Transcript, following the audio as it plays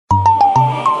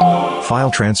File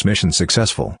transmission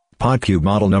successful. PodCube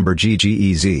model number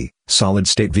GGEZ, solid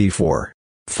state V4.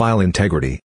 File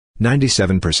integrity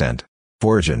 97%.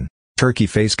 Origin, Turkey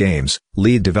Face Games,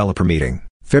 lead developer meeting,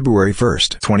 February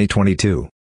 1st, 2022.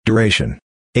 Duration,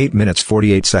 8 minutes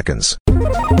 48 seconds.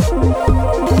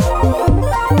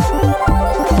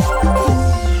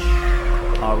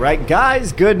 All right,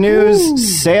 guys, good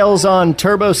news. Sales on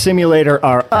Turbo Simulator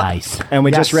are up. Nice. And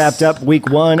we just wrapped up week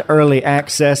 1 early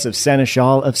access of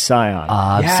Seneschal of Sion.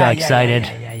 I'm so excited.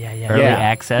 Early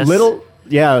access. A little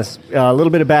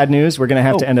bit of bad news. We're going to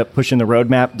have to end up pushing the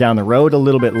roadmap down the road a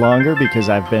little bit longer because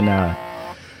I've been...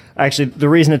 Actually, the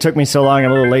reason it took me so long,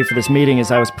 I'm a little late for this meeting,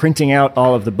 is I was printing out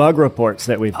all of the bug reports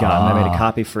that we've gotten. I made a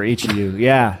copy for each of you.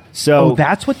 Yeah. So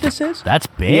that's what this is? That's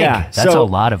big. Yeah, that's a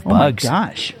lot of bugs. Oh my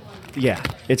gosh. Yeah,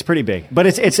 it's pretty big, but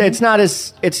it's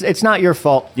not your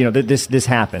fault. You know this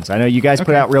happens. I know you guys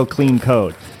put out real clean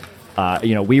code.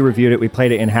 We reviewed it, we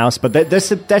played it in house, but that's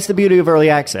the beauty of early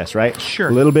access, right? Sure.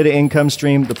 A little bit of income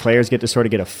stream. The players get to sort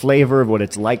of get a flavor of what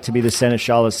it's like to be the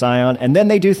Seneschal of Sion, and then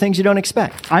they do things you don't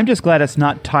expect. I'm just glad it's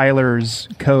not Tyler's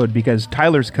code, because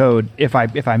Tyler's code, if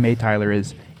I may, Tyler,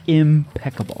 is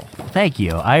impeccable. Thank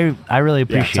you. I really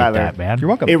appreciate Tyler, that, man. You're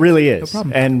welcome. It really is. No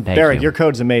problem. And Thank Barrett, you. your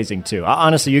code's amazing too.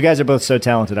 Honestly, you guys are both so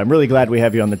talented. I'm really glad we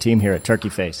have you on the team here at Turkey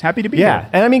Face. Happy to be Yeah, here.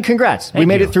 and I mean, congrats. We Thank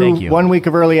made you. it through Thank you. 1 week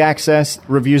of early access.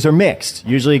 Reviews are mixed.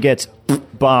 Usually it gets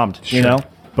bombed, you know?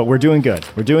 But we're doing good.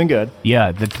 We're doing good.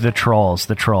 Yeah, the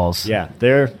trolls. Yeah,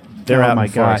 they're out Oh my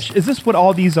in force. gosh. Is this what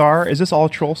all these are? Is this all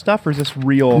troll stuff, or is this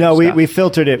real No, stuff? we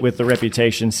filtered it with the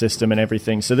reputation system and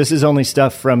everything. So this is only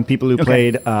stuff from people who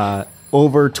played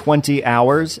over 20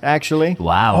 hours, actually.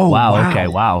 Wow. Oh, wow. Okay.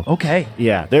 Wow. Okay.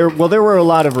 Yeah, there were a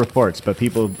lot of reports, but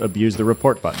people abused the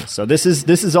report button. So this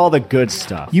is all the good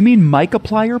stuff. You mean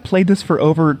Mikeaplier played this for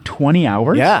over 20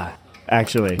 hours? Yeah,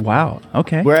 actually. Wow.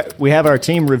 Okay. We have our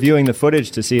team reviewing the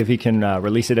footage to see if he can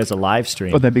release it as a live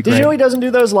stream. Oh, that'd be Did you great. know he doesn't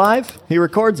do those live? He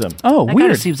records them. Oh, That weird.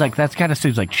 kind of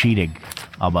seems like cheating,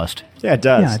 almost. Yeah, it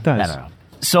does. Yeah, it does. I don't know.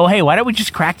 So hey, why don't we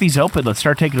just crack these open? Let's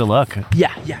start taking a look.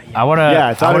 Yeah. I want to. Yeah,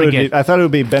 I thought it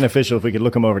would be beneficial if we could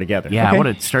look them over together. Yeah, Okay. I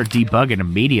want to start debugging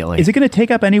immediately. Is it going to take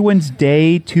up anyone's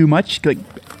day too much? Like,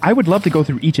 I would love to go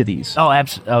through each of these. Oh,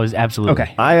 absolutely.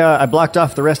 Okay. I blocked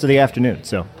off the rest of the afternoon,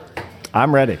 so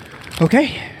I'm ready.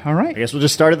 Okay. All right. I guess we'll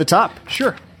just start at the top.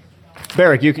 Sure.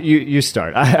 Barrick, you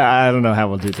start. I don't know how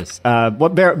we'll do this.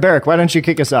 Barrick, why don't you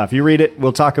kick us off? You read it.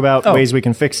 We'll talk about ways we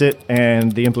can fix it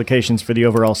and the implications for the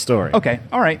overall story. Okay.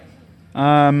 All right.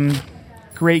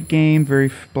 Great game. Very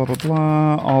blah blah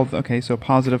blah. Okay. So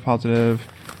positive.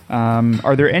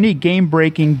 Are there any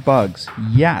game-breaking bugs?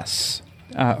 Yes.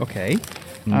 Okay.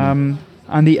 On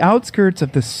the outskirts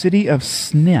of the city of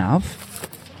Sniff,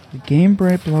 the game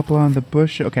break blah blah in the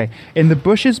bush. Okay. In the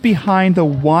bushes behind the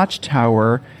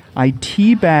watchtower, I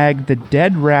teabagged the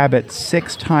dead rabbit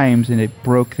 6 times and it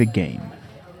broke the game.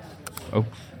 Oh,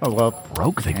 well,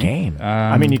 Broke the game.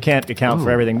 I mean, you can't account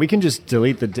for everything. We can just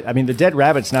delete the... the dead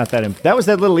rabbit's not that... that was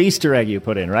that little Easter egg you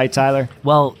put in, right, Tyler?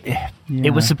 Well,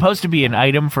 it was supposed to be an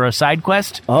item for a side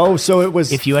quest. Oh, so it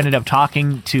was... If you ended up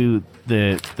talking to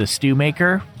the stew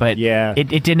maker, but Yeah. it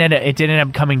didn't end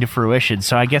up coming to fruition.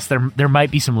 So I guess there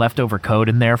might be some leftover code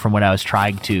in there from when I was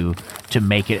trying to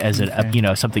make it as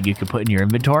something you could put in your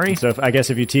inventory. So I guess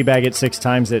if you teabag it 6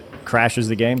 times, it crashes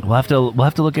the game? We'll have to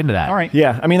look into that. All right.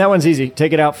 Yeah, that one's easy.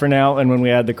 Take it out for now, and when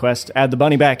we add the quest, add the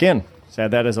bunny back in. So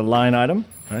add that as a line item.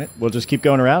 All right, we'll just keep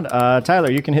going around. Tyler,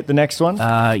 you can hit the next one.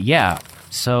 Yeah.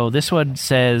 So this one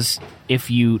says if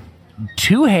you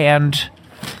two-hand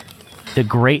the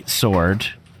great sword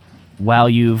while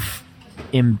you've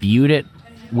imbued it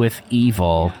with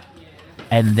evil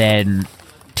and then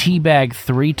teabag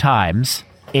 3 times,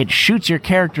 it shoots your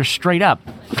character straight up,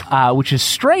 which is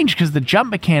strange because the jump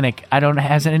mechanic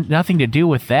has nothing to do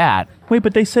with that. Wait,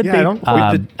 but they said Yeah, they. I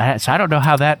don't- So I don't know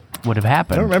how that would have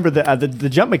happened. I don't remember the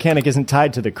jump mechanic isn't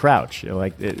tied to the crouch,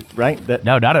 right? That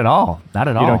No, not at all. Not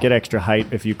at all. you don't get extra height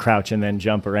if you crouch and then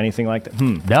jump or anything like that.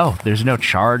 No, there's no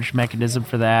charge mechanism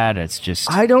for that. It's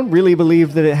just I don't really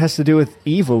believe that it has to do with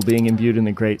evil being imbued in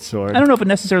the great sword. I don't know if it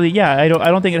necessarily. Yeah, I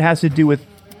don't think it has to do with.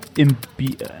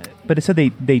 But it said they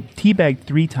teabagged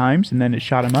 3 times and then it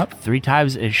shot him up. 3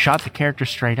 times it shot the character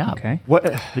straight up. Okay. What?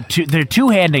 They're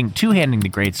two-handing the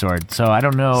greatsword, so I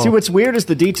don't know. See, what's weird is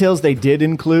the details they did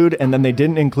include, and then they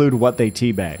didn't include what they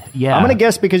teabagged. Yeah. I'm gonna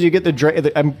guess because you get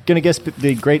I'm gonna guess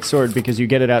the great sword because you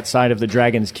get it outside of the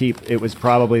Dragon's Keep. It was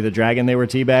probably the dragon they were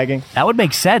teabagging. That would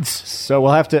make sense. So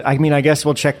we'll have to. I guess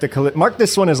we'll check the mark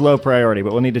this one as low priority,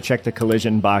 but we'll need to check the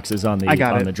collision boxes on I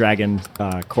got it. the dragon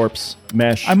corpse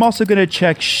mesh. I'm also going to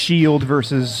check shield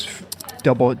versus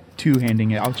double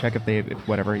two-handing it. I'll check if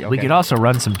whatever. Okay. We could also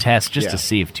run some tests just Yeah. to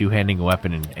see if two-handing a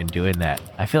weapon and doing that.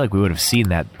 I feel like we would have seen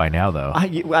that by now, though.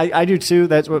 I do too.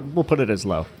 That's what we'll put it as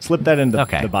low. Slip that in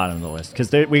the bottom of the list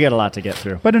because we got a lot to get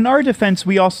through. But in our defense,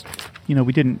 we also,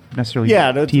 we didn't necessarily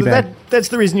teabag. That's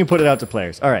the reason you put it out to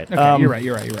players. All right. Okay,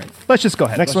 you're right. Let's just go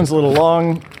ahead. Next one's a little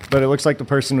long, but it looks like the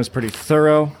person was pretty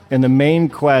thorough. In the main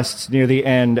quests near the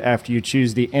end, after you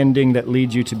choose the ending that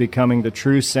leads you to becoming the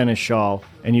true Seneschal,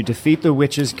 and you defeat the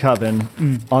witch's coven,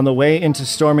 on the way into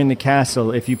storming the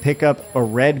castle, if you pick up a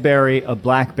red berry, a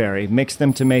blackberry, mix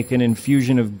them to make an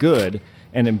infusion of good,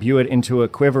 and imbue it into a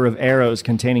quiver of arrows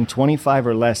containing 25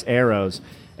 or less arrows,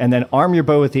 and then arm your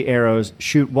bow with the arrows,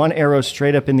 shoot one arrow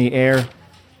straight up in the air,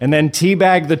 and then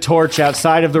teabag the torch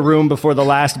outside of the room before the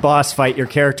last boss fight. Your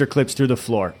character clips through the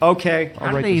floor. Okay. How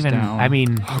do write they this even? down. I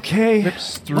mean, Okay.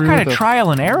 what kind of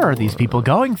trial and error are these people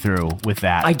going through with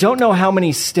that? I don't know how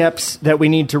many steps that we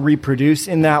need to reproduce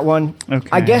in that one. Okay.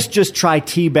 I guess just try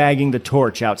teabagging the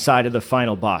torch outside of the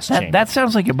final boss chamber. that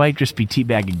sounds like it might just be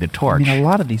teabagging the torch. a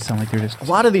lot of these sound like they're just a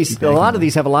lot of these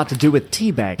have a lot to do with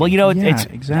teabagging. Well, it's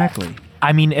exactly.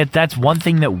 I mean, that's one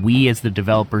thing that we as the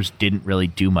developers didn't really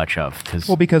do much of.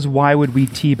 Because why would we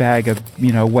teabag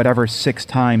whatever 6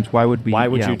 times? Why would we? Why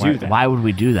would you do that? Why would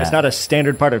we do that? It's not a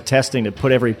standard part of testing to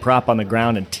put every prop on the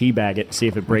ground and teabag it and see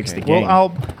if it breaks the game.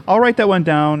 Well, I'll write that one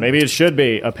down. Maybe it should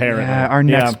be, apparently. Yeah, our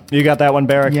next- You got that one,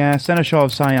 Barrick? Yeah, Seneschal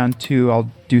of Sion 2. I'll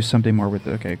do something more with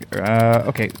it. Okay.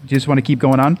 Okay. Do you just want to keep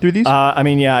going on through these?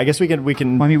 I guess we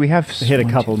can Well, we have hit a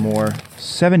couple more.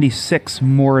 76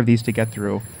 more of these to get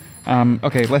through.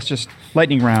 Okay, let's just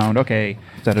lightning round. Okay.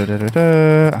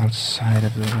 Outside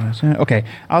of the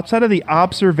outside of the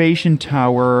observation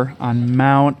tower on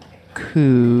Mount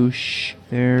Kush,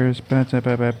 there's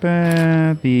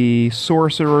the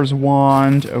sorcerer's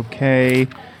wand. Okay.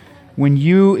 When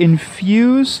you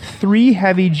infuse 3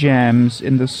 heavy gems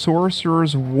in the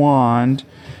sorcerer's wand,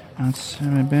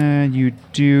 you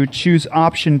do choose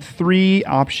option 3,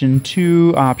 option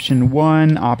 2, option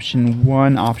 1, option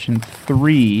 1, option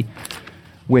 3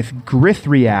 with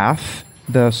Grithriath,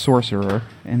 the sorcerer,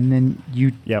 and then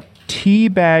you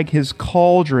teabag his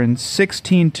cauldron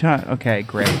 16 times. Okay,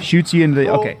 great. Shoots you into the...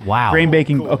 Okay. Wow. Grain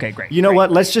baking. Okay, great. You know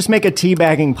what? Let's just make a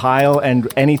teabagging pile,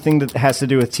 and anything that has to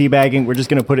do with teabagging, we're just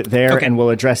going to put it there, and we'll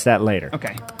address that later.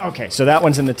 Okay. Okay, so that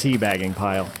one's in the teabagging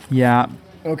pile. Yeah.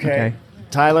 Okay.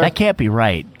 Tyler? That can't be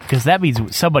right, because that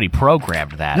means somebody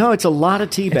programmed that. No, it's a lot of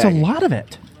teabagging. It's a lot of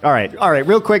it. All right,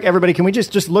 real quick, everybody, can we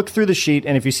just look through the sheet,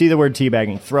 and if you see the word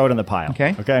teabagging, throw it in the pile.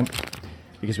 Okay. Okay?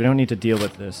 Because we don't need to deal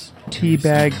with this.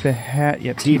 Teabag the hat.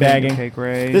 Yeah, Teabagging. Okay,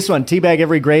 great. This one, teabag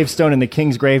every gravestone in the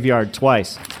king's graveyard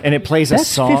twice. And it plays a That's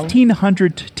song.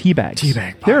 1,500 teabags.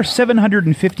 Teabag There are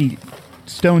 750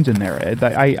 stones in there.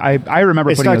 I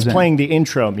remember It putting starts those playing the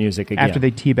intro music in again. after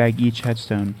they teabag each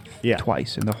headstone Yeah.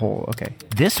 twice in the hole. Okay.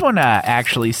 This one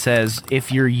actually says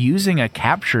if you're using a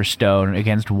capture stone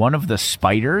against one of the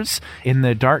spiders in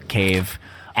the dark cave,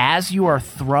 as you are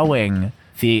throwing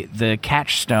the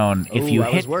catch stone, if you I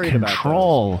was hit worried about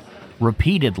control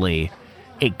repeatedly,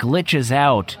 it glitches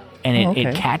out and it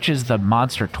okay. catches the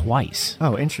monster twice.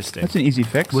 Oh, interesting. That's an easy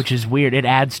fix. Which is weird. It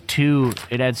adds two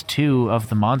of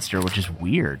the monster, which is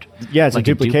weird. Yeah, it's Like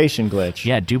a duplication glitch.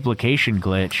 Yeah, duplication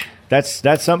glitch. That's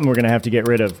something we're going to have to get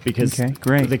rid of because Okay,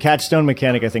 great. the catch stone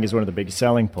mechanic, I think, is one of the big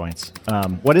selling points.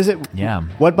 What is it? Yeah.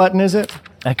 What button is it?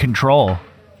 A control.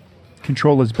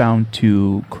 Control is bound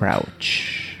to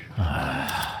crouch.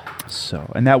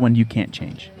 And that one you can't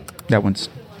change. That one's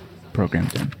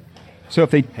programmed in. So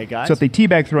if they guys? so if they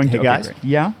teabag throwing Hey, okay, guys? great.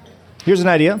 Yeah. Here's an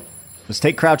idea. Let's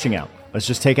take crouching out. Let's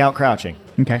just take out crouching.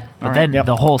 Okay. But then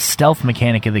the whole stealth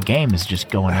mechanic of the game is just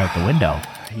going out the window.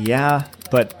 Yeah,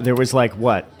 but there was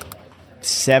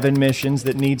 7 missions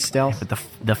that need stealth. But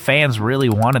the fans really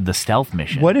wanted the stealth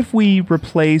mission. What if we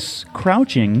replace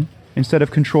crouching instead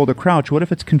of control to crouch? What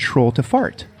if it's control to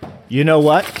fart? You know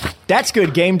what? That's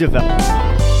good game development.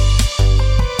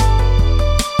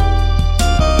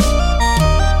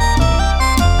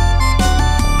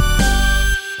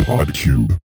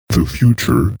 PodCube. The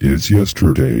future is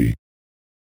yesterday.